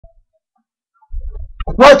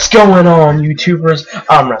What's going on, YouTubers?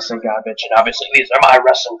 I'm Wrestling Garbage, and obviously these are my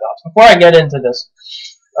wrestling thoughts. Before I get into this,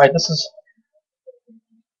 alright, this is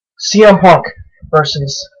CM Punk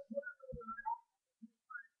versus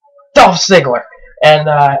Dolph Ziggler. And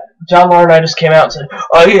John Laurinaitis came out and said,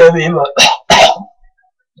 "I am him."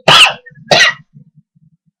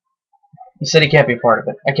 He said he can't be a part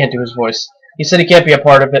of it. I can't do his voice. He said he can't be a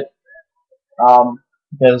part of it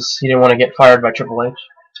because he didn't want to get fired by Triple H.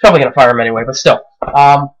 He's probably going to fire him anyway, but still.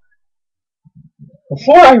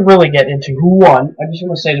 Before I really get into who won, I just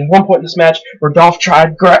want to say there's one point in this match where Dolph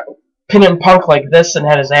tried pinning Punk like this and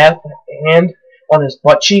had his hand on his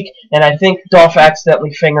butt cheek, and I think Dolph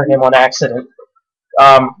accidentally fingered him on accident.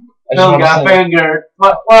 Phil got fingered.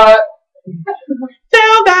 What?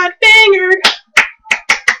 Phil got fingered!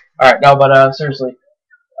 Alright, no, but seriously.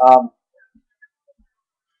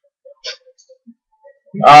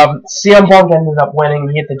 CM Punk ended up winning.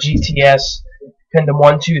 He hit the GTS, pinned him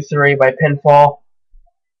 1, 2, 3 by pinfall.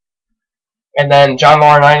 And then John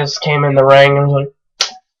Laurinaitis came in the ring and was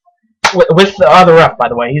like, with the other ref, by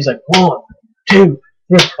the way. He's like, 1, 2,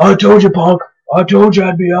 3. I told you, Punk. I told you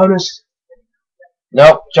I'd be honest.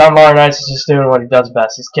 Nope, John Laurinaitis is just doing what he does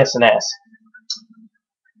best. He's kissing ass.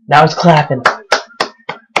 Now he's clapping.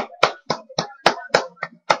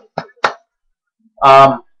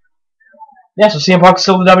 Yeah, so CM Punk's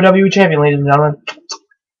still the WWE champion, ladies and gentlemen.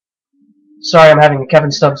 Sorry, I'm having a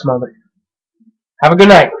Kevin Stubbs moment. Have a good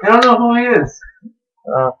night. I don't know who he is.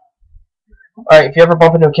 Alright, if you ever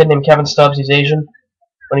bump into a kid named Kevin Stubbs, he's Asian.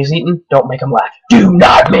 When he's eating, don't make him laugh. Do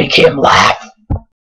not make him laugh!